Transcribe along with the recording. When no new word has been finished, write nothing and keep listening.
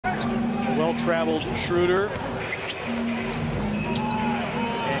Well-traveled Schroder.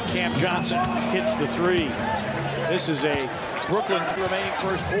 And Cam Johnson hits the three. This is a Brooklyn remaining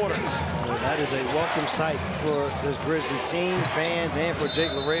first quarter. Well, that is a welcome sight for this Grizzlies team, fans, and for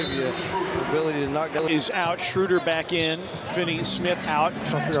Jake LaRavia. The ability to knock that is out. Schroder back in. Finney-Smith out.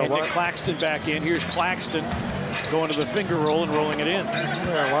 And Nick Claxton back in. Here's Claxton going to the finger roll and rolling it in.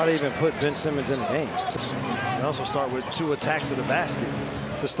 Yeah, why do they even put Ben Simmons in the game? They also start with 2 attacks to the basket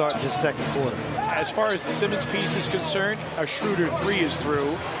to start this second quarter. As far as the Simmons piece is concerned, a Schroder 3 is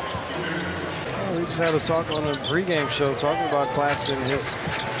through. Well, we just had a talk on the pregame show talking about Claxton. His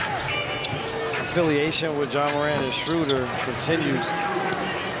affiliation with John Moran and Schroder continues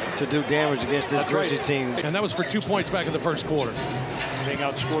to do damage against this Grizzlies team. And that was for 2 points back in the first quarter. Being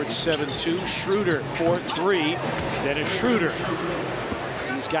outscored 7-2. Schroder 4-3. Dennis Schroder.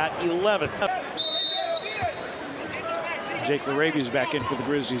 He's got 11. Jake LaRavia is back in for the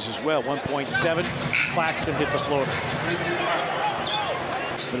Grizzlies as well. 1.7. Claxton hits a floater.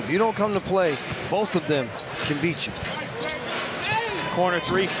 But if you don't come to play, both of them can beat you. Corner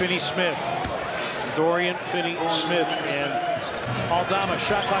 3, Finney-Smith. Dorian, Finney-Smith, and Aldama.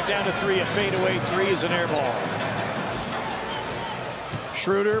 Shot clock down to 3. A fadeaway 3 is an air ball.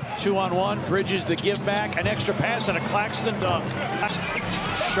 Schroder, 2-on-1, bridges the give back, an extra pass and a Claxton dunk.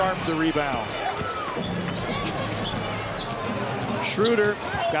 Sharp the rebound. Schroder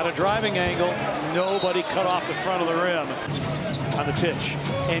got a driving angle. Nobody cut off the front of the rim on the pitch.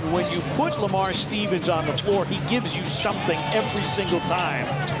 And when you put Lamar Stevens on the floor, he gives you something every single time.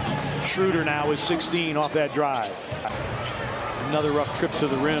 Schroder now is 16 off that drive. Another rough trip to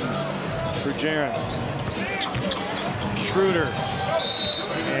the rim for Jaren. Schroder.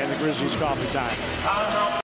 And the Grizzlies coffee time.